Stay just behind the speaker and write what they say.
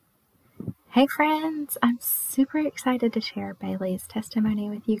Hey friends, I'm super excited to share Bailey's testimony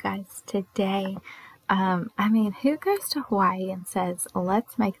with you guys today. Who goes to Hawaii and says,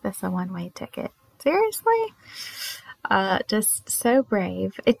 let's make this a one-way ticket? Seriously? Just so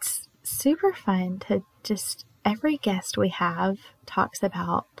brave. It's super fun to every guest we have talks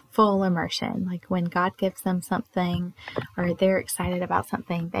about full immersion. Like when God gives them something or they're excited about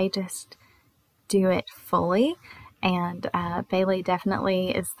something, they just do it fully. And Bailee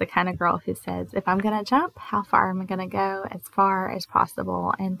definitely is the kind of girl who says, if I'm going to jump, how far am I going to go? As far as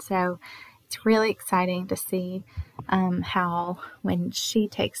possible. And so it's really exciting to see how when she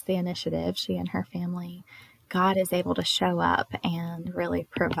takes the initiative, she and her family, God is able to show up and really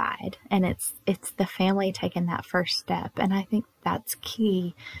provide. And it's the family taking that first step. And I think that's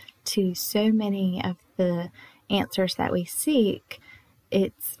key to so many of the answers that we seek.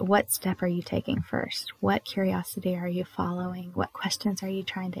 It's what step are you taking first? What curiosity are you following? What questions are you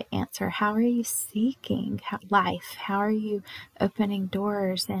trying to answer? How are you seeking life? How are you opening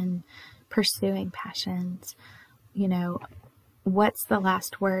doors and pursuing passions? What's the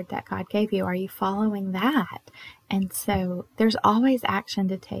last word that God gave you? Are you following that? And so there's always action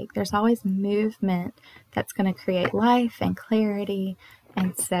to take. There's always movement that's going to create life and clarity.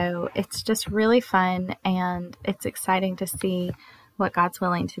 And so it's just really fun, and it's exciting to see what God's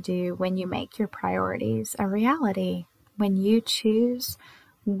willing to do when you make your priorities a reality, when you choose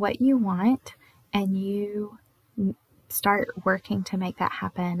what you want and you start working to make that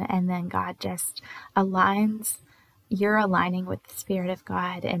happen. And then God just you're aligning with the Spirit of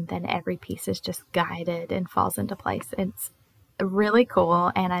God, and then every piece is just guided and falls into place. It's really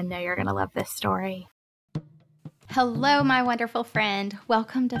cool, and I know you're going to love this story. Hello, my wonderful friend.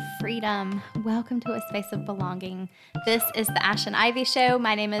 Welcome to Freedom. Welcome to a space of belonging. This is the Ash and Ivy Show.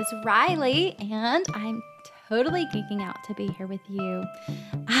 My name is Riley, and I'm totally geeking out to be here with you.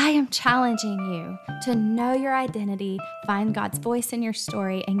 I am challenging you to know your identity, find God's voice in your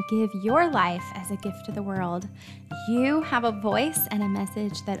story, and give your life as a gift to the world. You have a voice and a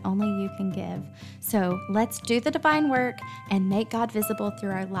message that only you can give. So let's do the divine work and make God visible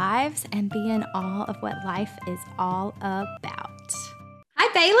through our lives and be in awe of what life is all about. Hi,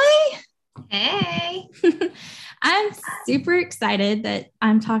 Bailee. Hey. I'm super excited that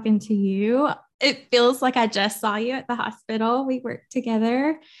I'm talking to you. It feels like I just saw you at the hospital. We worked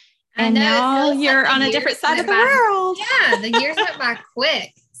together. And now you're on a different side of the world. Yeah, the years went by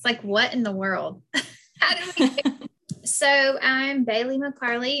quick. It's like, what in the world? How did we get? So I'm Bailee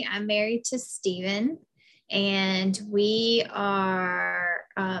McCarley. I'm married to Steven, and we are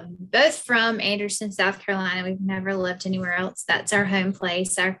both from Anderson, South Carolina. We've never lived anywhere else. That's our home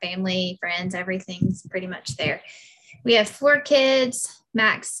place. Our family, friends, everything's pretty much there. We have 4 kids.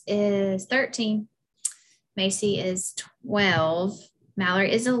 Max is 13. Macy is 12.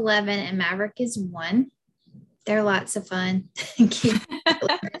 Mallory is 11, and Maverick is 1. They're lots of fun and keep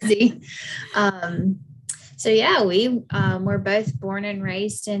busy. So yeah, we were both born and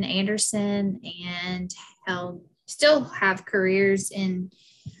raised in Anderson, and still have careers in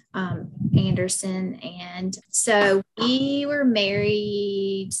Anderson. And so we were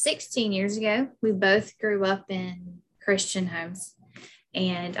married 16 years ago. We both grew up in Christian homes,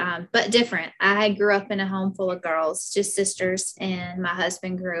 and but different. I grew up in a home full of girls, just sisters, and my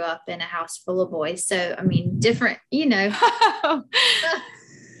husband grew up in a house full of boys. So different,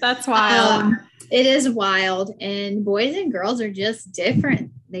 That's wild. It is wild, and boys and girls are just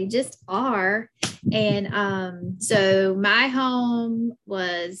different. They just are. And so my home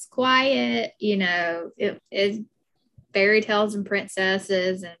was quiet, it fairy tales and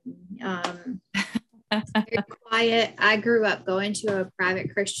princesses, and very quiet. I grew up going to a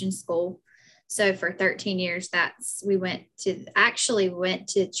private Christian school. So for 13 years, we went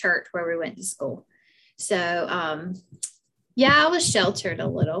to church where we went to school. So, I was sheltered a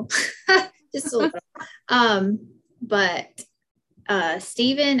little, just a little. But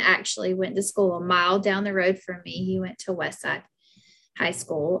Steven actually went to school a mile down the road from me. He went to Westside High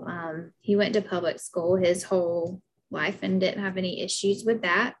School. He went to public school his whole life and didn't have any issues with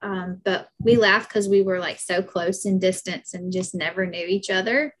that. But we laughed because we were like so close in distance and just never knew each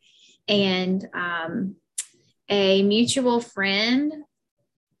other. And a mutual friend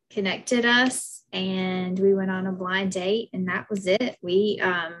connected us, and we went on a blind date, and that was it. We,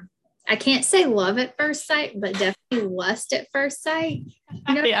 I can't say love at first sight, but definitely lust at first sight.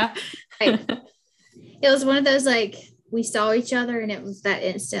 Yeah. Right. It was one of those, like, we saw each other and it was that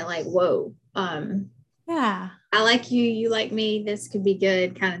instant, like, whoa, yeah, I like you, you like me, this could be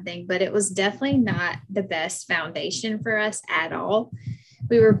good kind of thing. But it was definitely not the best foundation for us at all.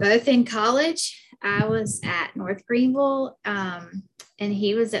 We were both in college. I was at North Greenville, and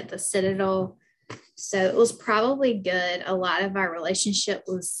he was at the Citadel. So it was probably good. A lot of our relationship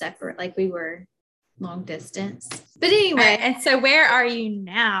was separate, like we were long distance. But anyway. And so where are you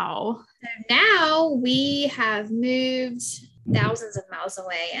now? So now we have moved thousands of miles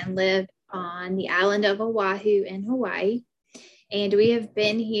away and live on the island of Oahu in Hawaii. And we have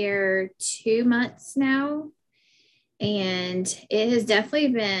been here 2 months now. And it has definitely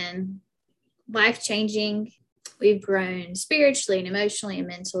been life-changing. We've grown spiritually and emotionally and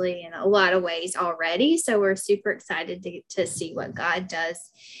mentally in a lot of ways already. So we're super excited to see what God does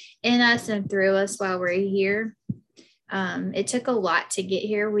in us and through us while we're here. It took a lot to get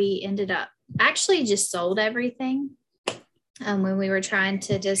here. We ended up actually just sold everything when we were trying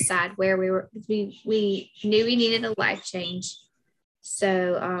to decide where we were. We knew we needed a life change.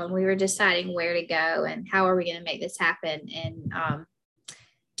 So we were deciding where to go and how are we going to make this happen? And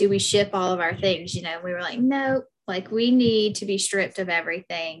do we ship all of our things? You know, we were like, no, like we need to be stripped of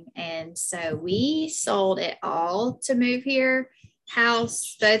everything. And so we sold it all to move here,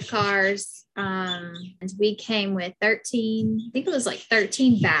 house, both cars. And we came with 13, I think it was like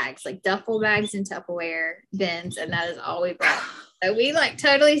 13 bags, like duffel bags and Tupperware bins. And that is all we brought. So we like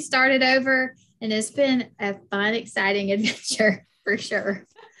totally started over, and it's been a fun, exciting adventure for sure.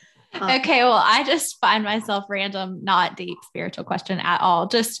 Okay, well, I just find myself random, not deep spiritual question at all.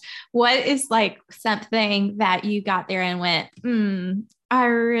 Just what is like something that you got there and went, I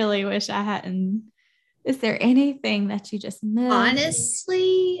really wish I hadn't. Is there anything that you just missed?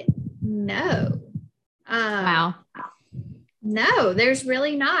 Honestly, no. Wow. No, there's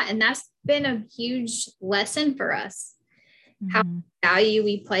really not. And that's been a huge lesson for us. How value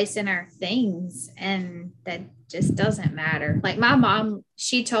we place in our things, and that just doesn't matter. Like my mom,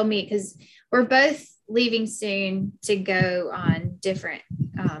 she told me, because we're both leaving soon to go on different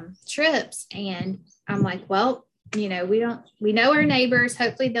trips, and I'm like, well, you know, we know our neighbors,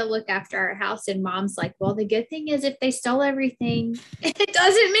 hopefully they'll look after our house. And mom's like, well, the good thing is if they stole everything, it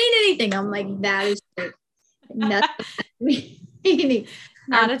doesn't mean anything. I'm like, that is nothing.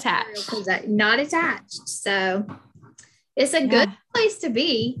 Not attached. Not attached. So it's a good place to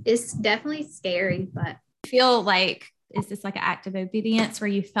be. It's definitely scary, but I feel like, is this like an act of obedience where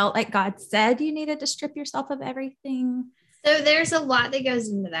you felt like God said you needed to strip yourself of everything? So there's a lot that goes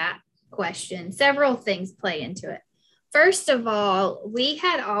into that question. Several things play into it. First of all, we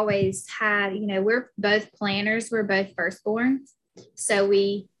had always had, you know, we're both planners. We're both firstborns. So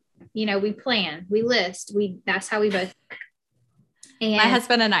we plan, we list, that's how we both. And my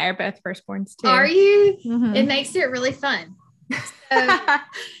husband and I are both firstborns too. Are you? Mm-hmm. It makes it really fun. So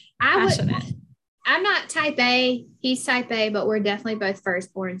I'm not type A, he's type A, but we're definitely both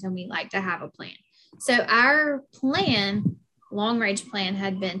firstborns and we like to have a plan. So our plan, long range plan,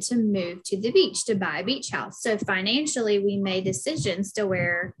 had been to move to the beach, to buy a beach house. So financially, we made decisions to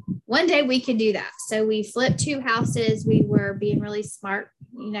where one day we could do that. So we flipped 2 houses. We were being really smart,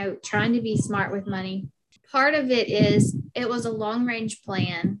 you know, trying to be smart with money. Part of it is it was a long range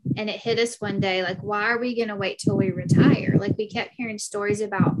plan, and it hit us one day, like, why are we going to wait till we retire? Like we kept hearing stories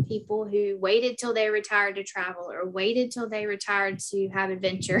about people who waited till they retired to travel, or waited till they retired to have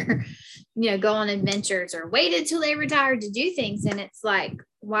adventure, you know, go on adventures, or waited till they retired to do things. And it's like,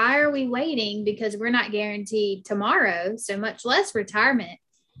 why are we waiting? Because we're not guaranteed tomorrow, so much less retirement.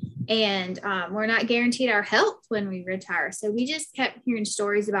 And we're not guaranteed our health when we retire. So we just kept hearing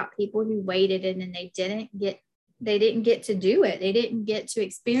stories about people who waited and then they didn't get to do it. They didn't get to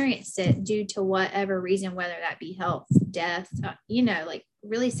experience it due to whatever reason, whether that be health, death, you know, like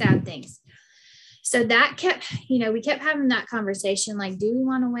really sad things. So that kept, you know, we kept having that conversation, like, do we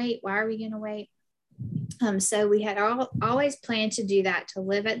want to wait? Why are we going to wait? So we had always planned to do that, to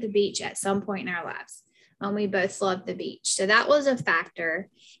live at the beach at some point in our lives. We both loved the beach. So that was a factor.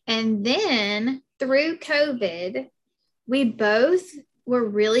 And then through COVID, we both were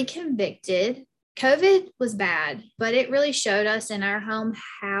really convicted. COVID was bad, but it really showed us in our home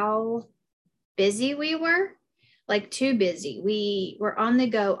how busy we were, like too busy. We were on the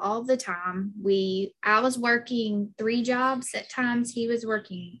go all the time. I was working 3 jobs at times. He was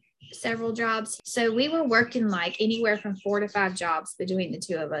working several jobs. So we were working like anywhere from 4 to 5 jobs between the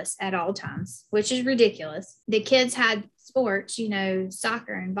 2 of us at all times, which is ridiculous. The kids had sports, you know,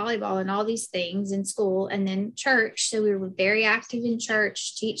 soccer and volleyball and all these things in school, and then church. So we were very active in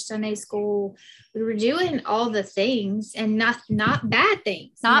church, teach Sunday school. We were doing all the things, and not bad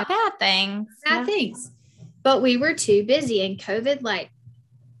things. Not bad things. Bad things. But we were too busy, and COVID like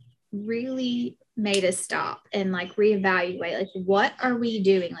really made us stop and like reevaluate, like, what are we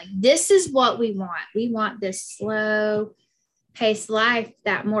doing? Like, this is what we want. We want this slow, paced life,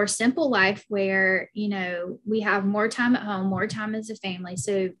 that more simple life where, you know, we have more time at home, more time as a family.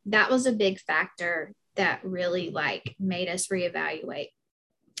 So that was a big factor that really like made us reevaluate.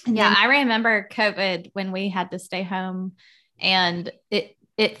 And Yeah, then I remember COVID when we had to stay home, and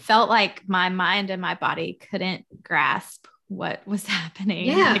it felt like my mind and my body couldn't grasp what was happening.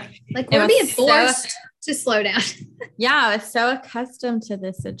 yeah, like it we're was being forced to slow down. yeah, I was so accustomed to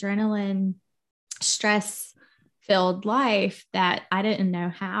this adrenaline stress filled life that I didn't know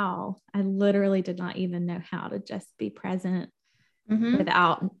how. I literally did not even know how to just be present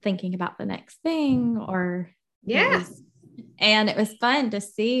without thinking about the next thing or Yeah. it was fun to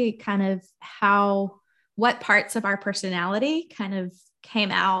see kind of what parts of our personality kind of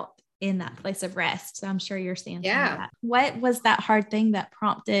came out in that place of rest. So I'm sure you're seeing some of that. What was that hard thing that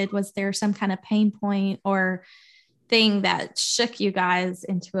prompted? Was there some kind of pain point or thing that shook you guys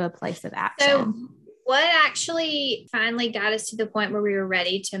into a place of action? So what actually finally got us to the point where we were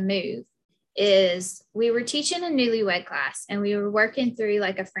ready to move is we were teaching a newlywed class and we were working through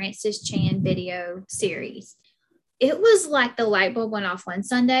like a Francis Chan video series. It was like the light bulb went off one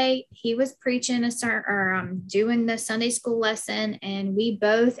Sunday. He was preaching doing the Sunday school lesson. And we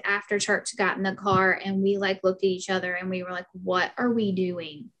both after church got in the car and we like looked at each other and we were like, what are we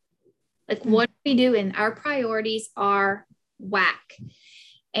doing? Like, what are we doing? Our priorities are whack.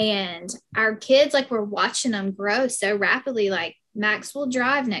 And our kids, like we're watching them grow so rapidly, like Max will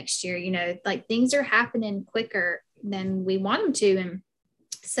drive next year, you know, like things are happening quicker than we want them to. And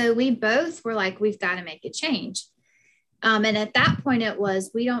so we both were like, we've got to make a change. And at that point it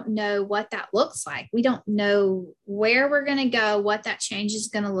was, we don't know what that looks like. We don't know where we're going to go, what that change is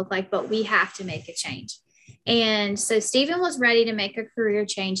going to look like, but we have to make a change. And so Stephen was ready to make a career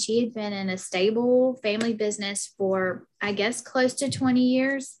change. He had been in a stable family business for, I guess, close to 20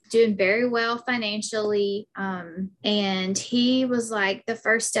 years, doing very well financially. And he was like, the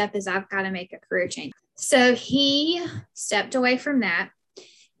first step is I've got to make a career change. So he stepped away from that.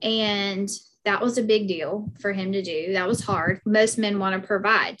 And that was a big deal for him to do. That was hard. Most men want to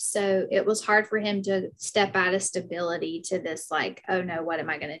provide. So it was hard for him to step out of stability to this, like, oh no, what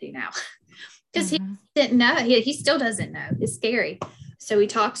am I going to do now? Because he didn't know. He still doesn't know. It's scary. So we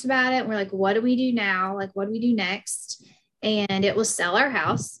talked about it. And we're like, what do we do now? Like, what do we do next? And it was sell our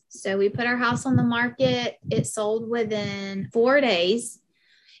house. So we put our house on the market. It sold within 4 days.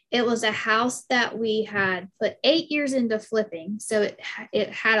 It was a house that we had put 8 years into flipping. So it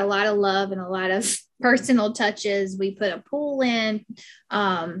had a lot of love and a lot of personal touches. We put a pool in.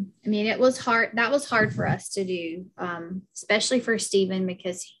 I mean, it was hard. That was hard for us to do, especially for Stephen,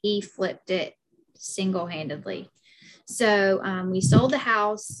 because he flipped it single-handedly. So we sold the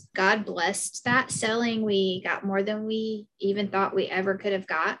house. God blessed that selling. We got more than we even thought we ever could have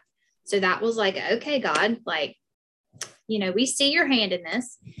got. So that was like, okay, God, like, you know, we see your hand in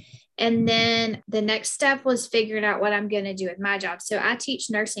this. And then the next step was figuring out what I'm going to do with my job. So I teach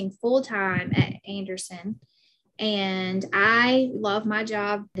nursing full time at Anderson, and I love my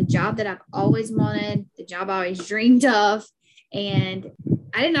job, the job that I've always wanted, the job I always dreamed of. And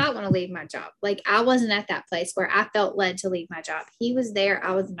I did not want to leave my job. Like, I wasn't at that place where I felt led to leave my job. He was there.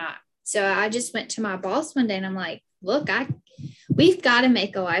 I was not. So I just went to my boss one day and I'm like, look, we've got to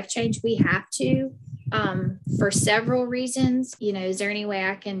make a life change. We have to. For several reasons. You know, is there any way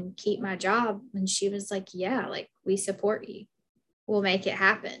I can keep my job? And she was like, yeah, like, we support you. We'll make it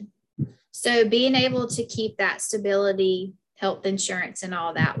happen. So being able to keep that stability, health insurance and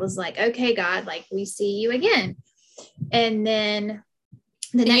all that was like, okay, God, like, we see you again. And then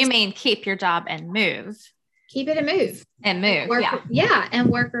you mean keep your job and move? Keep it and move. And move, and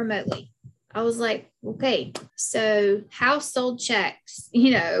work remotely. I was like, okay, so house sold checks,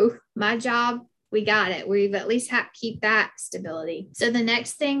 you know, my job, we got it. We've at least had to keep that stability. So the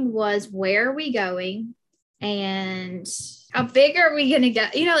next thing was, where are we going? And how big are we going to go?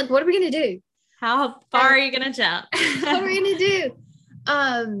 You know, like, what are we going to do? How far are you going to jump? What are we going to do?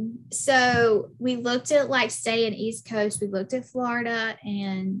 So we looked at like staying East Coast. We looked at Florida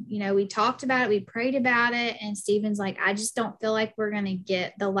and, you know, we talked about it. We prayed about it. And Stephen's like, I just don't feel like we're going to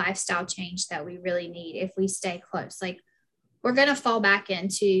get the lifestyle change that we really need if we stay close. Like, we're going to fall back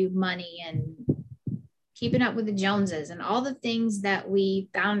into money and keeping up with the Joneses and all the things that we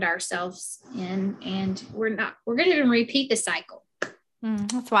found ourselves in. And we're going to even repeat the cycle.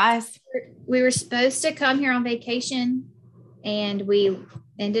 That's wise. We were supposed to come here on vacation and we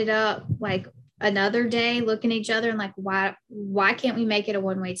ended up like another day looking at each other and like, why can't we make it a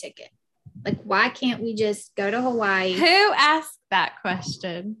one-way ticket? Like, why can't we just go to Hawaii? Who asked that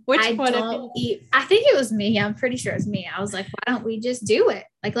question? Which one of you? I think it was me. I'm pretty sure it's me. I was like, why don't we just do it?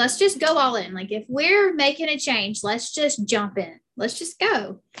 Like, let's just go all in. Like, if we're making a change, let's just jump in. Let's just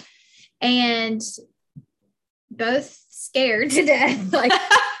go. And both scared to death. Like,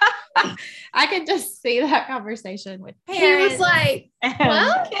 I can just see that conversation with parents. he was like,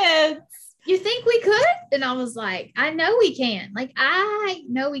 well, kids. You think we could? And I was like, I know we can. Like, I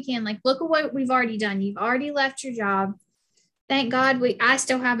know we can. Like, look at what we've already done. You've already left your job. Thank God I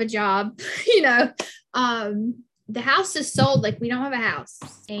still have a job. The house is sold. Like, we don't have a house.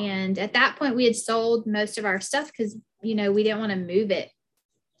 And at that point, we had sold most of our stuff because, we didn't want to move it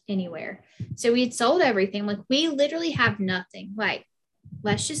anywhere. So we had sold everything. Like, we literally have nothing. Like,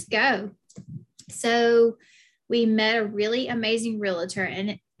 let's just go. So we met a really amazing realtor,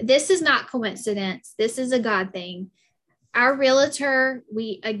 and this is not coincidence. This is a God thing. Our realtor,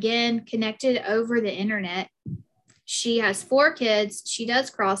 we again connected over the internet. She has 4 kids. She does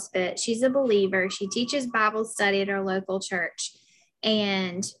CrossFit. She's a believer. She teaches Bible study at our local church.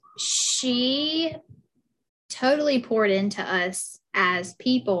 And she totally poured into us as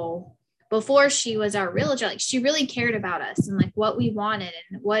people before she was our realtor. Like, she really cared about us and like what we wanted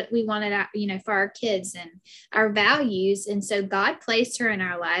and what we wanted, for our kids and our values. And so God placed her in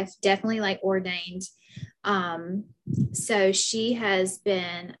our life, definitely like ordained. So she has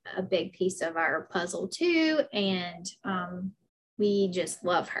been a big piece of our puzzle too. And we just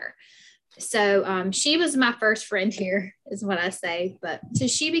love her. So she was my first friend here, is what I say. But so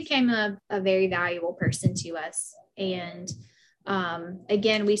she became a very valuable person to us. And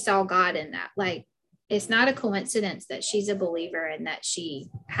again, we saw God in that. Like, it's not a coincidence that she's a believer and that she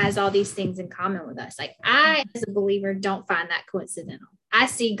has all these things in common with us. Like, I, as a believer, don't find that coincidental. I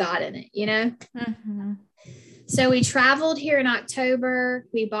see God in it, Mm-hmm. So we traveled here in October.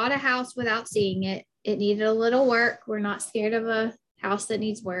 We bought a house without seeing it. It needed a little work. We're not scared of a house that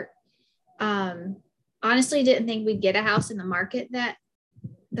needs work. Honestly, didn't think we'd get a house in the market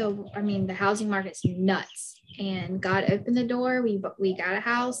the housing market's nuts. And God opened the door. We got a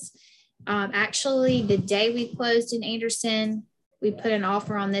house. Actually, the day we closed in Anderson, we put an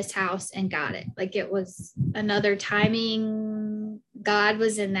offer on this house and got it. Like, it was another timing. God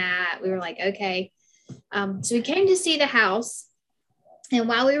was in that. We were like, okay. So we came to see the house. And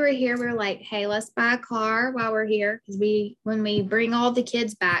while we were here, we were like, hey, let's buy a car while we're here. Because when we bring all the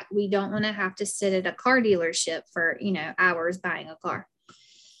kids back, we don't want to have to sit at a car dealership for, hours buying a car.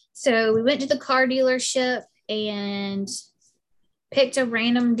 So we went to the car dealership and picked a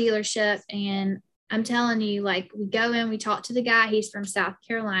random dealership. And I'm telling you, like, we go in, we talk to the guy. He's from South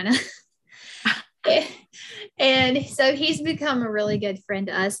Carolina. And so he's become a really good friend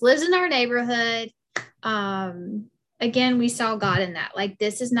to us, lives in our neighborhood. Again, we saw God in that. Like,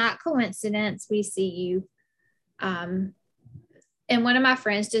 this is not coincidence. We see you. And one of my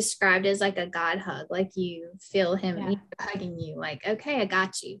friends described it as like a God hug, like you feel him hugging you, like, okay, I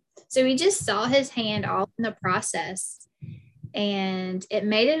got you. So we just saw his hand all in the process, and it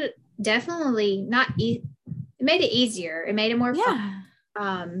made it definitely it made it easier. It made it more fun.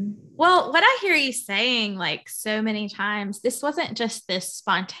 Well, what I hear you saying, like, so many times, this wasn't just this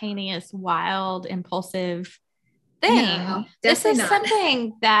spontaneous, wild, impulsive thing. No, this is not.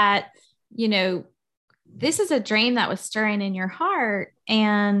 Something that, this is a dream that was stirring in your heart.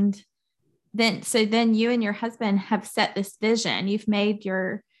 And then you and your husband have set this vision. You've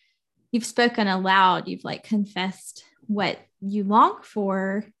spoken aloud. You've like confessed what you long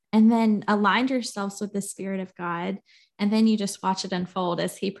for, and then aligned yourselves with the Spirit of God. And then you just watch it unfold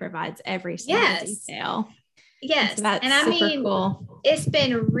as he provides every single detail. Yes. So that's super cool. It's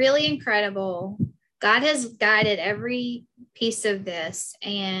been really incredible. God has guided every piece of this.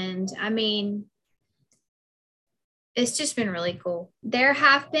 And it's just been really cool. There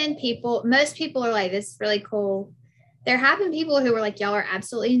have been most people are like, this is really cool. There have been people who were like, y'all are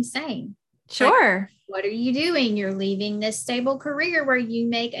absolutely insane. Sure. Like, what are you doing? You're leaving this stable career where you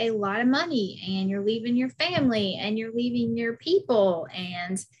make a lot of money, and you're leaving your family, and you're leaving your people,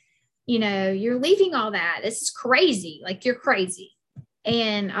 and, you're leaving all that. This is crazy. Like, you're crazy.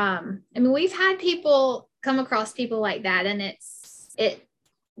 And, we've had people come across people like that, and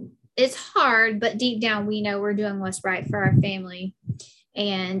it's hard, but deep down, we know we're doing what's right for our family.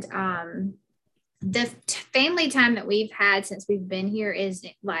 And, the family time that we've had since we've been here is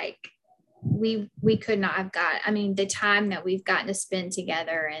like, we could not have the time that we've gotten to spend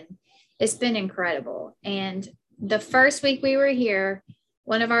together, and it's been incredible. And the first week we were here,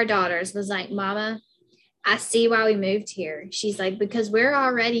 one of our daughters was like, Mama, I see why we moved here. She's like, because we're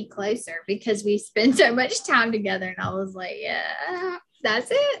already closer because we spend so much time together. And I was like, yeah, That's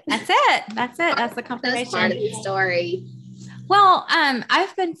it. That's it. That's it. That's the That's confirmation. part of the story. Well,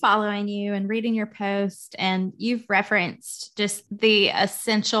 I've been following you and reading your post, and you've referenced just the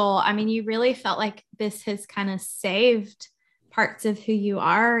essential. I mean, you really felt like this has kind of saved parts of who you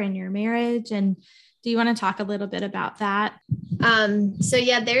are in your marriage. And do you want to talk a little bit about that? So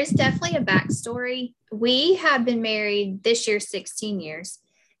yeah, there's definitely a backstory. We have been married this year 16 years.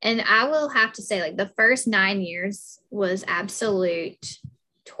 And I will have to say, like, the first 9 years was absolute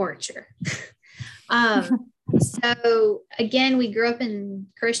torture. So again, we grew up in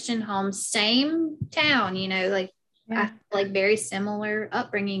Christian homes, same town, like like very similar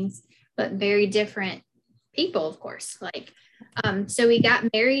upbringings, but very different people, of course. Like, so we got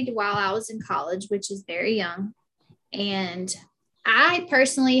married while I was in college, which is very young. And I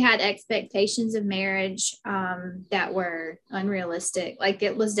personally had expectations of marriage that were unrealistic. Like,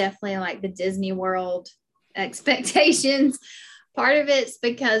 it was definitely like the Disney World expectations. Part of it's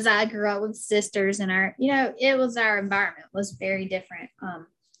because I grew up with sisters, and our environment was very different.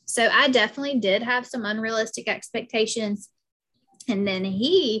 So I definitely did have some unrealistic expectations. And then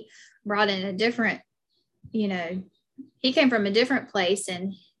he brought in a different, he came from a different place,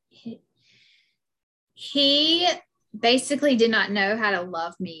 and he basically did not know how to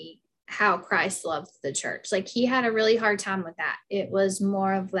love me how Christ loved the church. Like, he had a really hard time with that. It was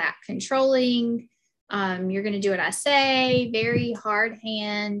more of that controlling, you're going to do what I say, very hard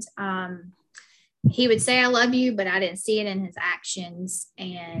hand. He would say, I love you, but I didn't see it in his actions.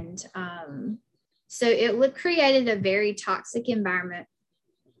 And so it created a very toxic environment.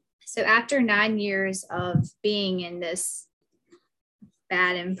 So after 9 years of being in this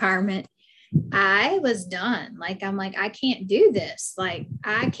bad environment, I was done. Like, I'm like, I can't do this. Like,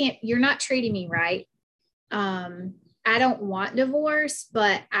 I can't, you're not treating me right. I don't want divorce,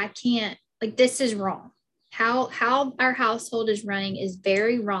 but I can't, like, this is wrong. How our household is running is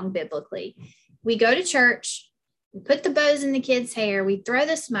very wrong biblically. We go to church, we put the bows in the kids' hair, we throw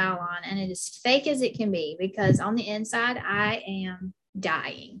the smile on, and it is fake as it can be, because on the inside, I am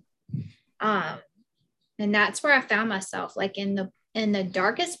dying. And that's where I found myself, like, in the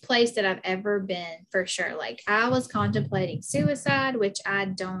darkest place that I've ever been, for sure. Like, I was contemplating suicide, which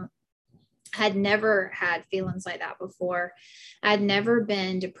had never had feelings like that before. I'd never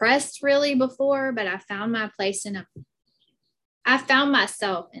been depressed really before, but I found myself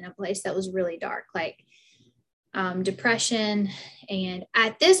in a place that was really dark, like depression. And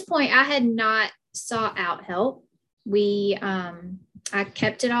at this point, I had not sought out help. I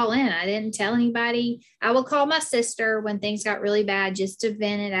kept it all in. I didn't tell anybody. I would call my sister when things got really bad just to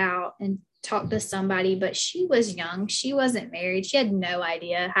vent it out and talk to somebody, but she was young. She wasn't married. She had no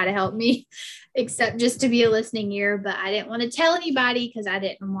idea how to help me except just to be a listening ear. But I didn't want to tell anybody because I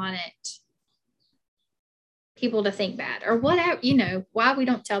didn't want people to think bad or whatever, why we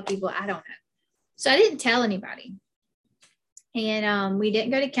don't tell people. I don't know. So I didn't tell anybody. And we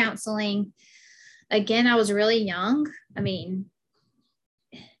didn't go to counseling. Again, I was really young. I mean,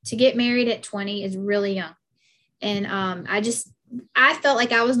 to get married at 20 is really young. And I felt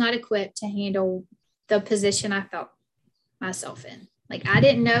like I was not equipped to handle the position I felt myself in. Like, I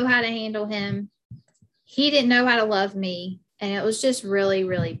didn't know how to handle him. He didn't know how to love me. And it was just really,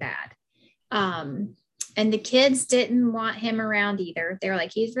 really bad. And the kids didn't want him around either. They were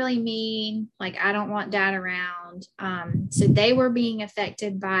like, he's really mean. Like, I don't want dad around. So they were being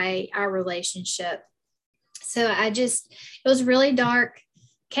affected by our relationship. So it was really dark.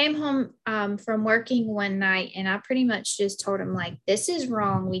 Came home from working one night, and I pretty much just told him, like, this is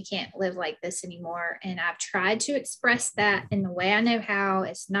wrong. We can't live like this anymore. And I've tried to express that in the way I know how.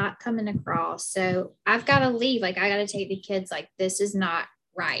 It's not coming across. So I've got to leave. Like, I got to take the kids. Like, this is not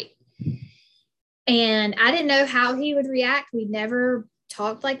right. And I didn't know how he would react. We'd never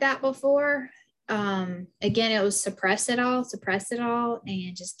talked like that before. Again, it was suppress it all,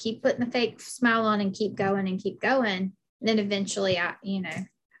 and just keep putting the fake smile on and keep going and keep going. And then eventually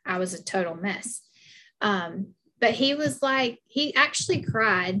I was a total mess. But he was like, he actually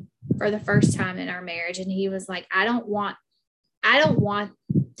cried for the first time in our marriage. And he was like, I don't want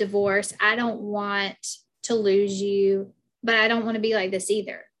divorce. I don't want to lose you, but I don't want to be like this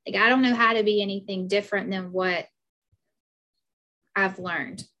either. Like, I don't know how to be anything different than what I've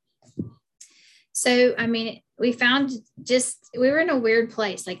learned. So, I mean, we were in a weird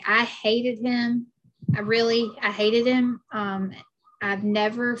place. Like, I hated him. I hated him. I've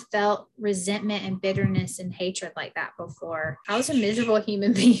never felt resentment and bitterness and hatred like that before. I was a miserable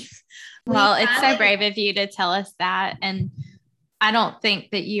human being. Well, it's so brave of you to tell us that. And I don't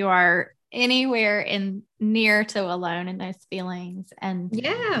think that you are anywhere near to alone in those feelings. And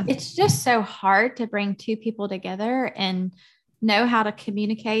yeah, it's just so hard to bring two people together and know how to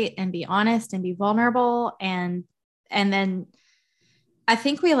communicate and be honest and be vulnerable. And then I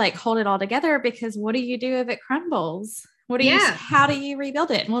think we like hold it all together, because what do you do if it crumbles? How do you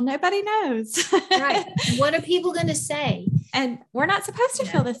rebuild it? Well, nobody knows. Right. What are people going to say? And we're not supposed to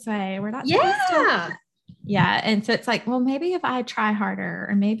feel this way. We're not supposed to. Yeah. And so it's like, well, maybe if I try harder,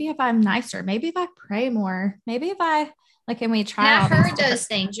 or maybe if I'm nicer, maybe if I pray more, maybe if I like, and we try. And I heard those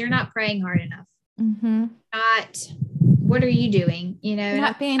things. You're not praying hard enough. Mm-hmm. What are you doing? You know, you're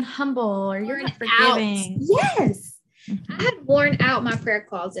not being humble, or you're not forgiving. Yes. Mm-hmm. I had worn out my prayer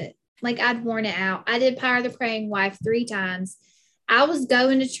closet. Like, I'd worn it out. I did Power of the Praying Wife 3 times. I was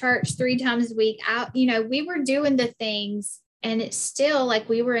going to church 3 times a week. We were doing the things, and it's still like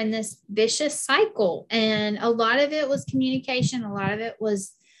we were in this vicious cycle. And a lot of it was communication. A lot of it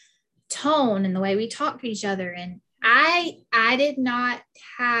was tone and the way we talk to each other. And I did not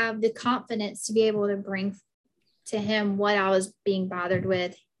have the confidence to be able to bring to him what I was being bothered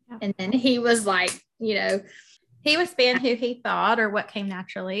with. Yeah. And then he was like, he was being who he thought, or what came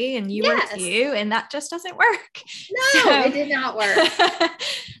naturally, and you were too, and that just doesn't work. No, it did not work.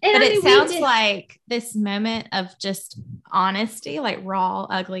 But it sounds like this moment of just honesty, like raw,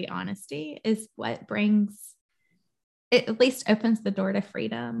 ugly honesty, is what brings it, at least opens the door to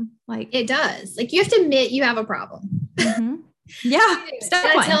freedom. Like, it does. Like, you have to admit you have a problem. Mm-hmm. Yeah.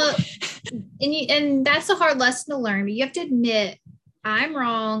 And that's a hard lesson to learn, but you have to admit, I'm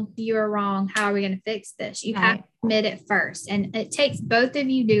wrong, you're wrong. How are we going to fix this? You have to admit it first. And it takes both of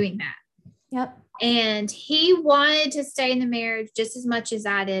you doing that. Yep. And he wanted to stay in the marriage just as much as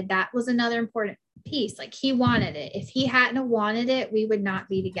I did. That was another important piece. Like, he wanted it. If he hadn't wanted it, we would not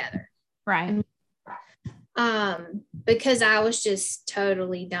be together. Right. Because I was just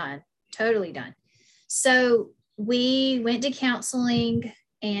totally done. So we went to counseling.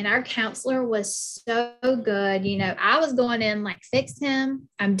 And our counselor was so good. I was going in like, fix him.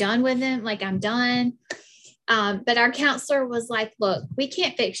 I'm done with him. Like, I'm done. But our counselor was like, look, we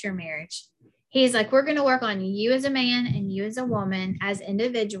can't fix your marriage. He's like, we're going to work on you as a man and you as a woman, as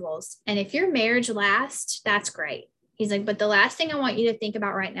individuals. And if your marriage lasts, that's great. He's like, but the last thing I want you to think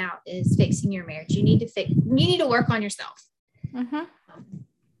about right now is fixing your marriage. You need to work on yourself. Mm-hmm.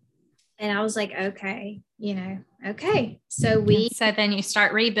 And I was like, okay. So then you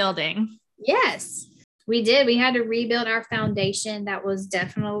start rebuilding. Yes, we did. We had to rebuild our foundation. That was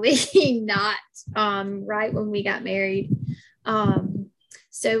definitely not right when we got married.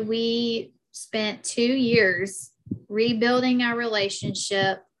 So we spent 2 years rebuilding our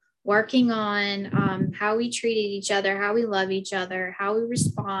relationship, working on how we treated each other, how we love each other, how we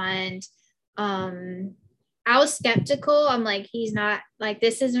respond. I was skeptical. I'm like, he's not like,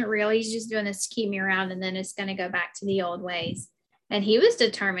 this isn't real. He's just doing this to keep me around, and then it's going to go back to the old ways. And he was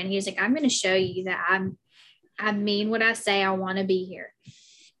determined. He was like, I'm going to show you that I mean what I say. I want to be here.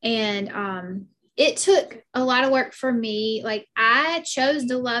 And it took a lot of work for me. Like, I chose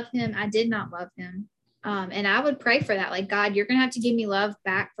to love him. I did not love him. And I would pray for that. Like, God, you're going to have to give me love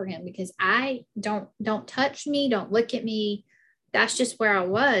back for him, because I don't touch me. Don't look at me. That's just where I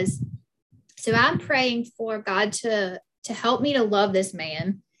was. So I'm praying for God to help me to love this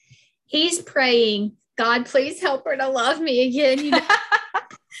man. He's praying, God, please help her to love me again,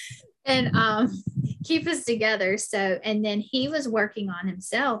 and keep us together. So, and then he was working on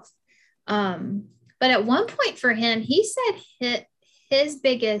himself. But at one point for him, he said his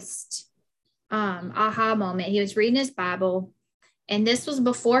biggest aha moment, he was reading his Bible, and this was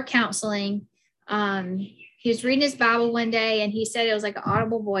before counseling. He was reading his Bible one day, and he said, it was like an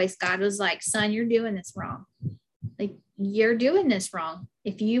audible voice. God was like, son, you're doing this wrong. Like, you're doing this wrong.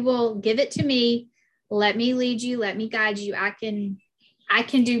 If you will give it to me, let me lead you, let me guide you. I can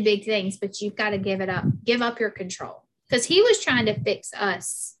do big things, but you've got to give up your control. Because he was trying to fix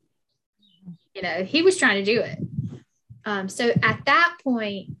us. He was trying to do it. So at that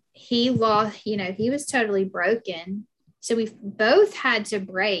point, he was totally broken. So we both had to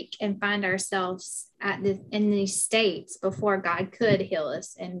break and find ourselves in these states before God could heal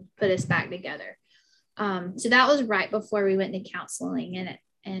us and put us back together. So that was right before we went to counseling,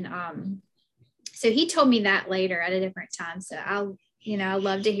 and so he told me that later at a different time. So I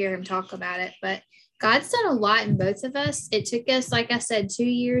love to hear him talk about it. But God's done a lot in both of us. It took us, like I said, 2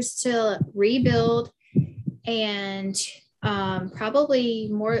 years to rebuild, and probably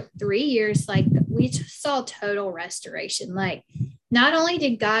more 3 years. Like, we saw total restoration. Like, not only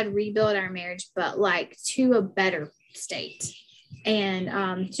did God rebuild our marriage, but like to a better state,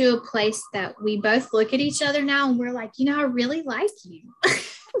 and to a place that we both look at each other now and we're like, I really like you.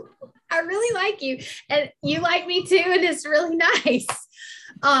 I really like you, and you like me too, and it's really nice.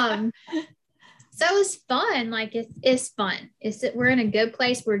 So it's fun. Like it's fun. We're in a good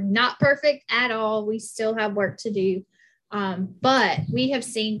place. We're not perfect at all. We still have work to do. But we have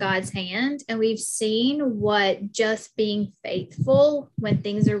seen God's hand, and we've seen what just being faithful when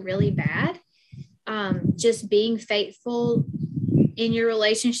things are really bad, just being faithful in your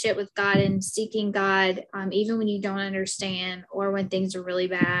relationship with God and seeking God, even when you don't understand or when things are really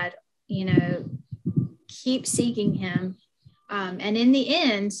bad, keep seeking him. And in the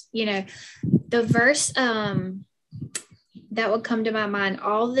end, the verse that would come to my mind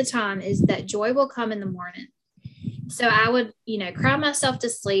all the time is that joy will come in the morning. So I would, cry myself to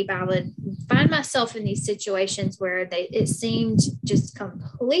sleep. I would find myself in these situations where it seemed just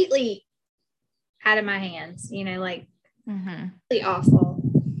completely out of my hands, like really awful.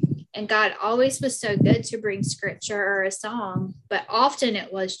 And God always was so good to bring scripture or a song, but often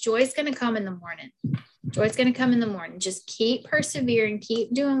it was joy's going to come in the morning. Joy's going to come in the morning. Just keep persevering,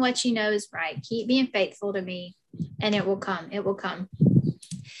 keep doing what you know is right. Keep being faithful to me, and it will come. It will come.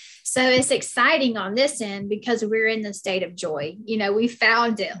 So it's exciting on this end because we're in the state of joy. We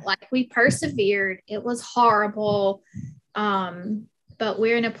found it, like we persevered. It was horrible. But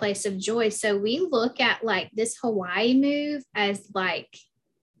we're in a place of joy. So we look at like this Hawaii move as like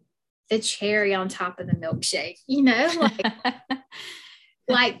the cherry on top of the milkshake,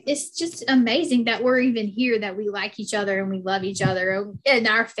 like it's just amazing that we're even here, that we like each other and we love each other, and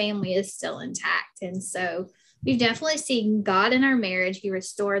our family is still intact. And so we've definitely seen God in our marriage. He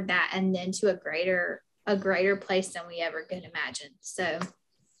restored that, and then to a greater place than we ever could imagine. So,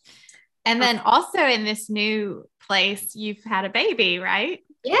 and then also in this new place, you've had a baby, right?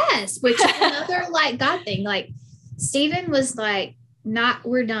 Yes, which is another like God thing. Like Stephen was like,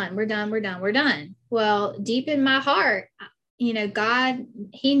 we're done. Well, deep in my heart, God,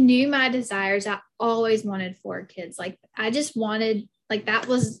 he knew my desires. I always wanted 4 kids. Like I just wanted, like that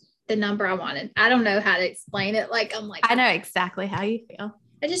was the number I wanted. I don't know how to explain it. Like I know exactly how you feel.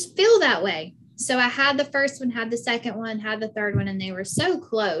 I just feel that way. So I had the first one, had the second one, had the third one, and they were so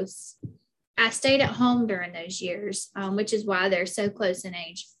close. I stayed at home during those years, which is why they're so close in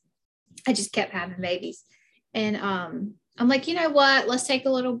age. I just kept having babies. And I'm like, you know what? Let's take a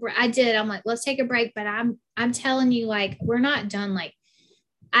little break. I did. I'm like, let's take a break. But I'm telling you, like, we're not done. Like,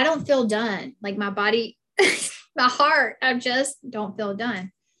 I don't feel done. Like my body, my heart, I just don't feel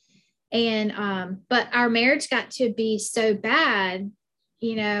done. And but our marriage got to be so bad,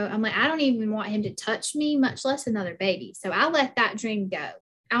 I'm like, I don't even want him to touch me, much less another baby. So I let that dream go.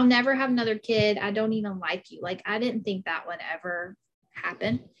 I'll never have another kid. I don't even like you. Like, I didn't think that would ever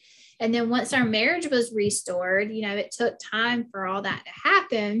happen. And then once our marriage was restored, it took time for all that to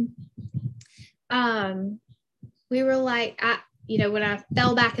happen. We were like, when I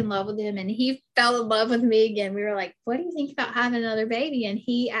fell back in love with him and he fell in love with me again, we were like, what do you think about having another baby? And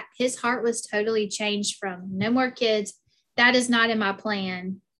his heart was totally changed from no more kids. That is not in my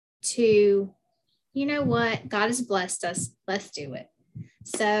plan, to, you know what? God has blessed us. Let's do it.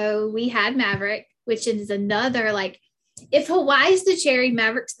 So we had Maverick, which is another, like, if Hawaii's the cherry,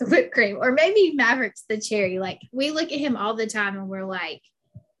 Maverick's the whipped cream, or maybe Maverick's the cherry. Like, we look at him all the time and we're like,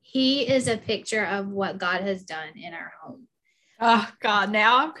 he is a picture of what God has done in our home. Oh God,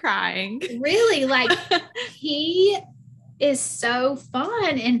 now I'm crying. Really, like he is so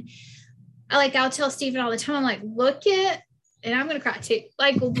fun. And I'll tell Stephen all the time, I'm like, and I'm going to cry too.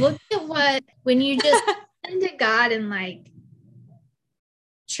 Like, look at when you just listen to God and like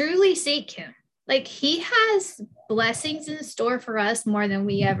truly seek him, like he has blessings in store for us more than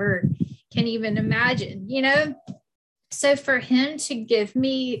we ever can even imagine, So for him to give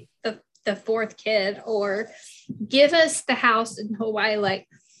me the 4th kid, or give us the house in Hawaii, like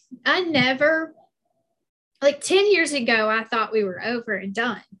I never, like 10 years ago, I thought we were over and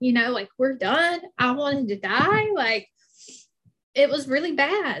done, like we're done. I wanted to die. Like it was really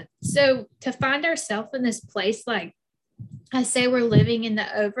bad. So to find ourselves in this place, like I say, we're living in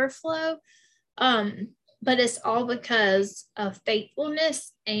the overflow. But it's all because of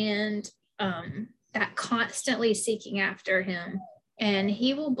faithfulness and that constantly seeking after him. And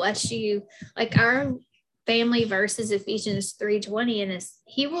he will bless you. Like our family verse is Ephesians 3:20, and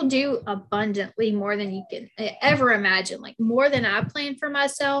he will do abundantly more than you can ever imagine. Like more than I plan for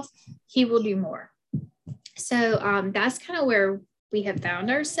myself, he will do more. So that's kind of where we have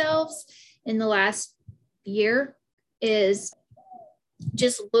found ourselves in the last year, is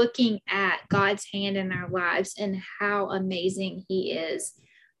just looking at God's hand in our lives and how amazing he is.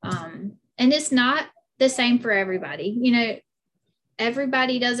 And it's not the same for everybody.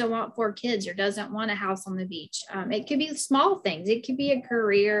 Everybody doesn't want 4 kids or doesn't want a house on the beach. It could be small things. It could be a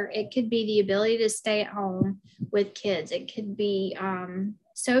career. It could be the ability to stay at home with kids. It could be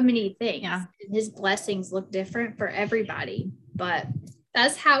so many things. Yeah. His blessings look different for everybody, but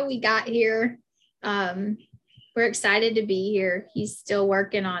that's how we got here. We're excited to be here. He's still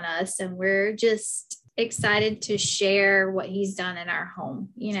working on us, and we're just excited to share what he's done in our home,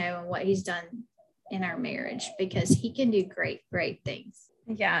 and what he's done in our marriage, because he can do great, great things.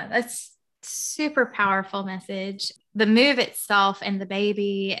 Yeah, that's super powerful message. The move itself and the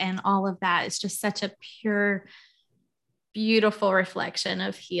baby and all of that is just such a pure, beautiful reflection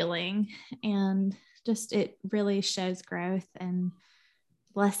of healing, and just it really shows growth and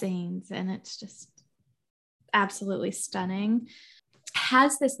blessings, and it's just absolutely stunning.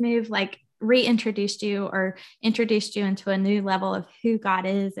 Has this move reintroduced you or introduced you into a new level of who God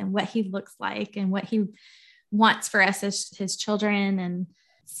is and what he looks like and what he wants for us as his children? And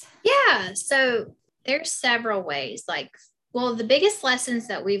yeah, so there's several ways. The biggest lessons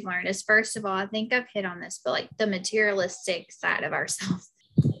that we've learned is, first of all, I think I've hit on this, but the materialistic side of ourselves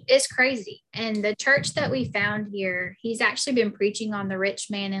is crazy. And the church that we found here, he's actually been preaching on the rich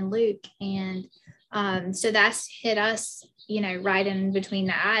man in Luke. And so that's hit us, right in between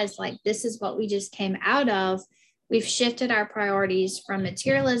the eyes. This is what we just came out of. We've shifted our priorities from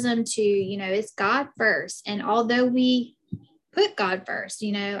materialism to, it's God first. And although we put God first,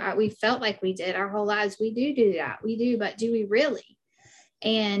 we felt like we did our whole lives, we do that. We do, but do we really?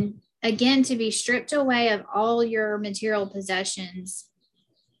 And again, to be stripped away of all your material possessions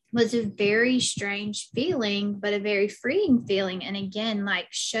was a very strange feeling, but a very freeing feeling. And again,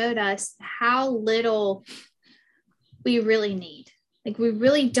 showed us how little we really need. We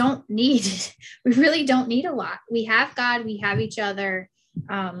really don't need a lot. We have God, we have each other.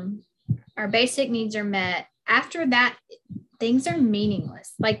 Our basic needs are met. After that, things are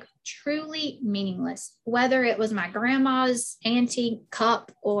meaningless, truly meaningless. Whether it was my grandma's antique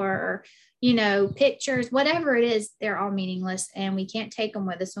cup or, pictures, whatever it is, they're all meaningless, and we can't take them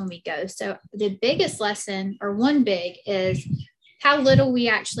with us when we go. So the biggest lesson, or one big, is how little we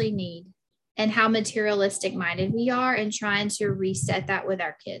actually need and how materialistic minded we are, and trying to reset that with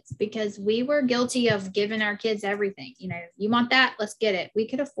our kids, because we were guilty of giving our kids everything. You want that? Let's get it. We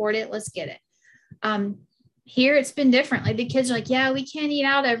could afford it. Let's get it. Here it's been different. The kids are yeah, we can't eat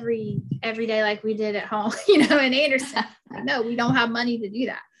out every day like we did at home, in Anderson. No, we don't have money to do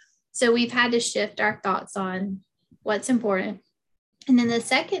that. So we've had to shift our thoughts on what's important. And then the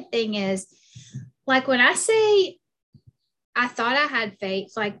second thing is, when I say I thought I had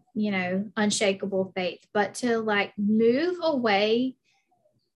faith, unshakable faith, but to move away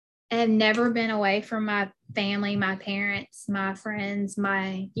and never been away from my family, my parents, my friends,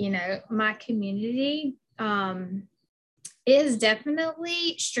 my community, it has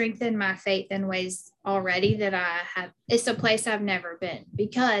definitely strengthened my faith in ways already that I have. It's a place I've never been,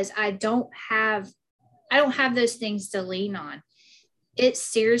 because I don't have those things to lean on. It's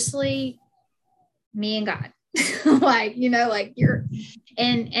seriously me and God. You're,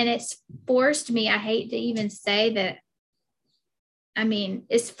 and it's forced me. I hate to even say that.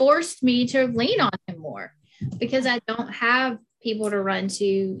 It's forced me to lean on him more, because I don't have people to run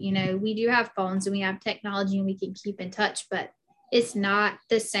to. We do have phones and we have technology and we can keep in touch, but it's not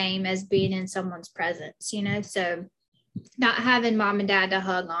the same as being in someone's presence, so not having mom and dad to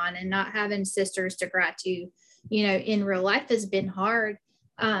hug on and not having sisters to cry to, in real life has been hard.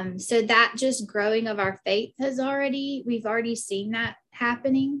 So that just growing of our faith we've already seen that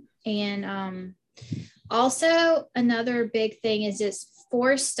happening. And also another big thing is it's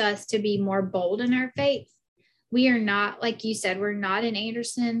forced us to be more bold in our faith. We are not, like you said, we're not in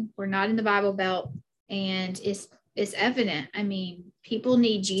Anderson. We're not in the Bible Belt. And it's evident. People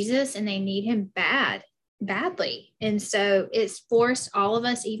need Jesus, and they need him badly. And so it's forced all of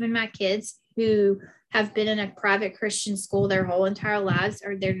us, even my kids who have been in a private Christian school their whole entire lives,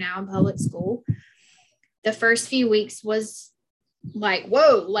 or they're now in public school. The first few weeks was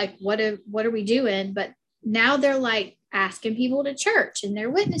whoa, what are we doing? But now they're asking people to church, and they're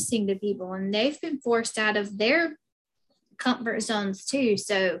witnessing to people, and they've been forced out of their comfort zones too.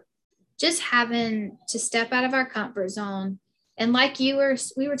 So just having to step out of our comfort zone. And we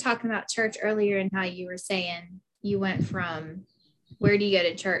were talking about church earlier, and how you were saying you went from where do you go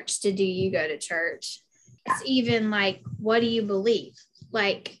to church to do you go to church? It's even what do you believe?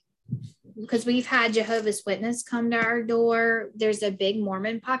 Because we've had Jehovah's Witness come to our door. There's a big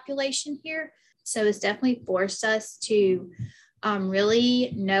Mormon population here. So it's definitely forced us to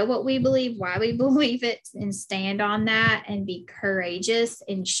really know what we believe, why we believe it, and stand on that and be courageous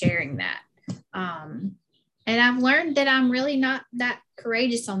in sharing that. And I've learned that I'm really not that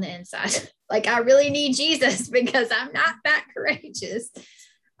courageous on the inside. I really need Jesus, because I'm not that courageous.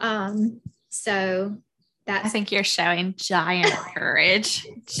 So I think you're showing giant courage,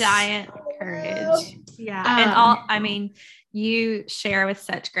 giant courage. Yeah. And you share with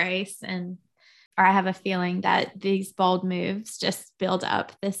such grace, or I have a feeling that these bold moves just build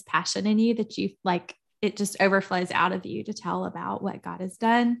up this passion in you that you like, it just overflows out of you to tell about what God has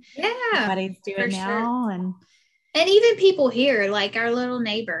done. Yeah. What he's doing now. Sure. And even people here, like our little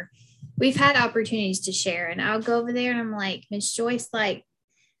neighbor, we've had opportunities to share, and I'll go over there and I'm like, Miss Joyce, like,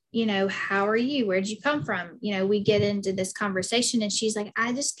 how are you? Where'd you come from? We get into this conversation and she's like,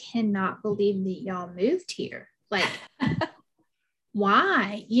 I just cannot believe that y'all moved here. Like,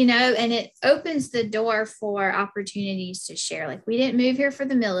 why? And it opens the door for opportunities to share. Like, we didn't move here for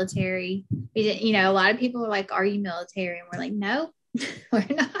the military. We didn't, a lot of people are like, are you military? And we're like, no, we're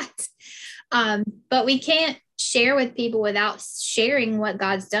not. But we can't share with people without sharing what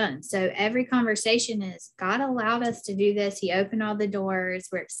God's done. So every conversation is, God allowed us to do this. He opened all the doors.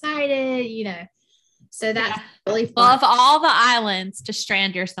 We're excited, So that's really fun. Well, of all the islands to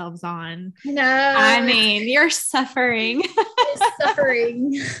strand yourselves on, no, I mean, you're suffering.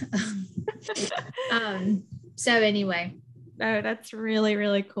 suffering. So anyway. Oh, that's really,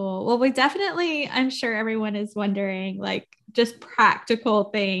 really cool. Well, I'm sure everyone is wondering, like, just practical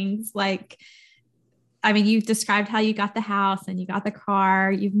things. Like, I mean, you described how you got the house and you got the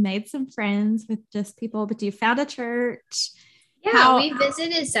car. You've made some friends with just people, but you found a church. Yeah, we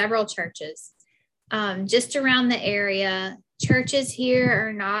visited several churches just around the area. Churches here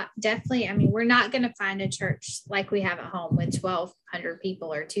are not we're not going to find a church like we have at home with 1,200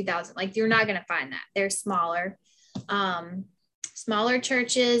 people or 2,000. Like, you're not going to find that. They're smaller. Smaller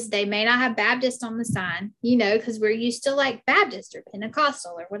churches, they may not have Baptist on the sign, because we're used to like Baptist or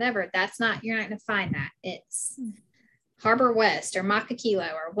Pentecostal or whatever. You're not going to find that. It's Harbor West or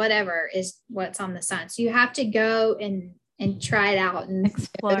Makakilo or whatever is what's on the sign. So you have to go and try it out and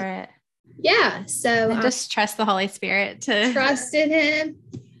explore it. Yeah. So just trust the Holy Spirit to trust in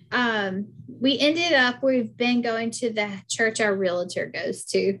him. We've been going to the church our realtor goes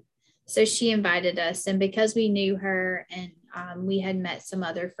to. So she invited us, and because we knew her and we had met some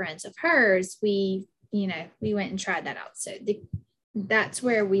other friends of hers, we went and tried that out. So that's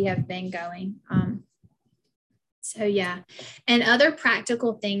where we have been going. So yeah. And other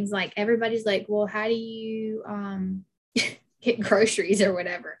practical things, like everybody's like, well, how do you get groceries or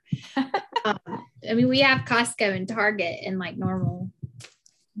whatever? We have Costco and Target and like normal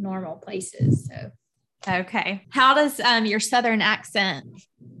places. So okay. How does your Southern accent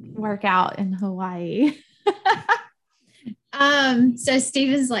work out in Hawaii? So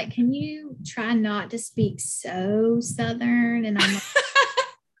Steven's like, can you try not to speak so Southern? And I'm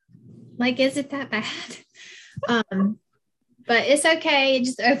like, is it that bad? But it's okay. It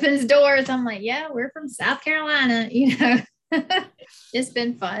just opens doors. I'm like, yeah, we're from South Carolina, It's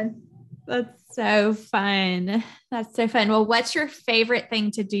been fun. That's so fun. Well, what's your favorite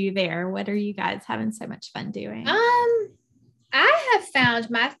thing to do there? What are you guys having so much fun doing? I have found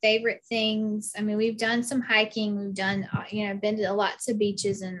my favorite things. We've done some hiking. We've done, been to lots of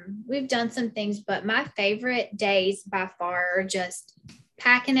beaches, and we've done some things, but my favorite days by far are just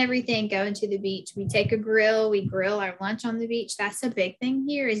packing everything, going to the beach. We take a grill, we grill our lunch on the beach. That's a big thing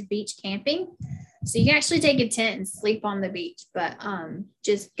here is beach camping. So you can actually take a tent and sleep on the beach, but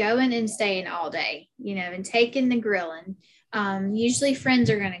just going and staying all day, and taking the grill. And usually friends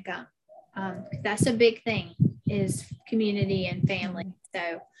are going to come. That's a big thing is community and family.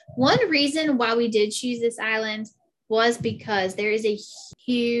 So one reason why we did choose this island was because there is a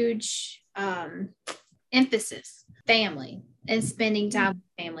huge emphasis family and spending time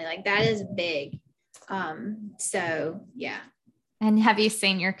with family. Like, that is big. So yeah. And have you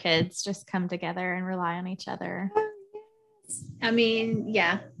seen your kids just come together and rely on each other?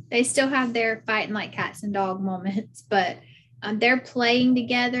 Yeah, they still have their fighting like cats and dog moments, but they're playing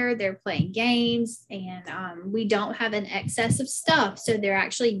together, they're playing games, and we don't have an excess of stuff. So they're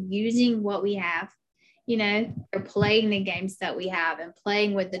actually using what we have, they're playing the games that we have and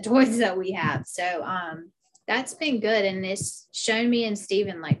playing with the toys that we have. So that's been good. And it's shown me and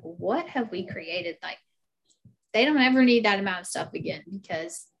Steven, like, what have we created? Like, they don't ever need that amount of stuff again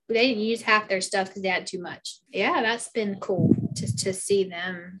because they didn't use half their stuff because they had too much. Yeah, that's been cool to see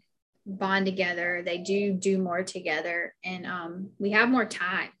them bond together. They do more together, and we have more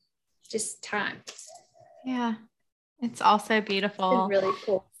time, just time. Yeah, it's also beautiful. It's really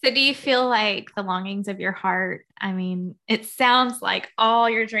cool. So do you feel like the longings of your heart, it sounds like all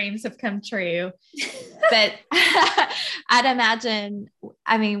your dreams have come true, but I'd imagine,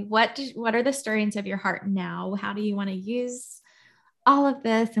 what are the stirrings of your heart now? How do you want to use all of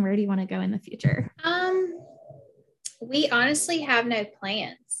this, and where do you want to go in the future? We honestly have no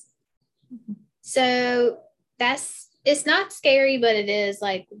plans. So it's not scary, but it is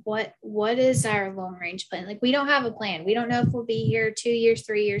like, what is our long range plan? Like, we don't have a plan. We don't know if we'll be here 2 years,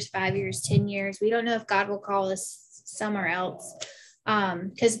 3 years, 5 years, 10 years. We don't know if God will call us somewhere else.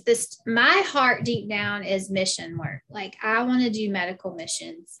 Because my heart deep down is mission work. Like, I want to do medical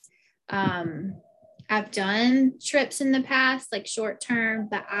missions. I've done trips in the past, like short term,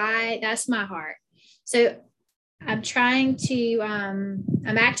 but that's my heart. So I'm trying to,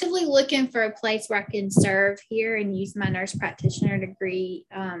 I'm actively looking for a place where I can serve here and use my nurse practitioner degree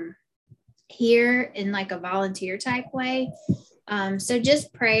here in like a volunteer type way. So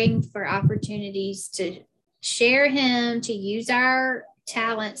just praying for opportunities to share him, to use our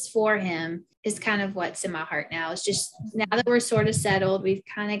talents for him is kind of what's in my heart now. It's just now that we're sort of settled, we've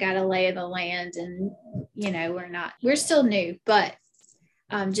kind of got a lay of the land, and, we're still new, but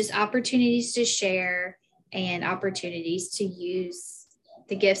just opportunities to share and opportunities to use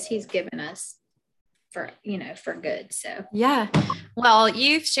the gifts he's given us for good. So, yeah. Well,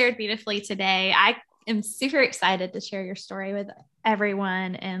 you've shared beautifully today. I am super excited to share your story with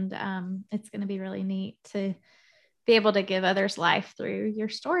everyone. And it's going to be really neat to be able to give others life through your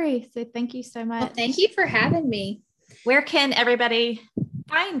story. So thank you so much. Well, thank you for having me. Where can everybody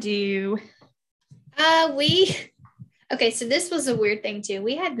find you? Okay, so this was a weird thing too.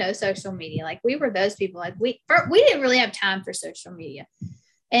 We had no social media. Like, we were those people. Like, we didn't really have time for social media.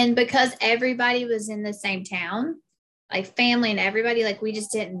 And because everybody was in the same town, like family and everybody, like, we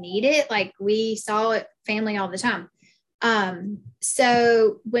just didn't need it. Like, we saw it family all the time.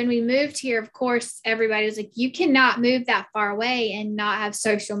 So when we moved here, of course, everybody was like, you cannot move that far away and not have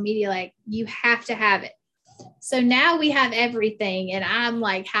social media. Like, you have to have it. So now we have everything. And I'm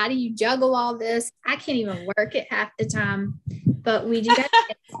like, how do you juggle all this? I can't even work it half the time, but we do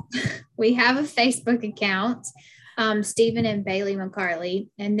we have a Facebook account, Stephen and Bailee McCarley.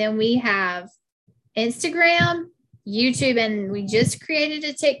 And then we have Instagram, YouTube, and we just created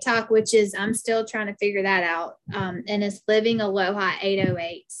a TikTok, which is, I'm still trying to figure that out. And it's Living Aloha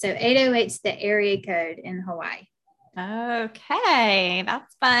 808. So 808 is the area code in Hawaii. Okay.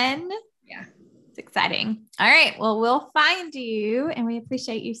 That's fun. Yeah. It's exciting. All right. Well, we'll find you, and we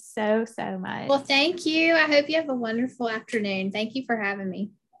appreciate you so, so much. Well, thank you. I hope you have a wonderful afternoon. Thank you for having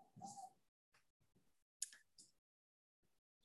me.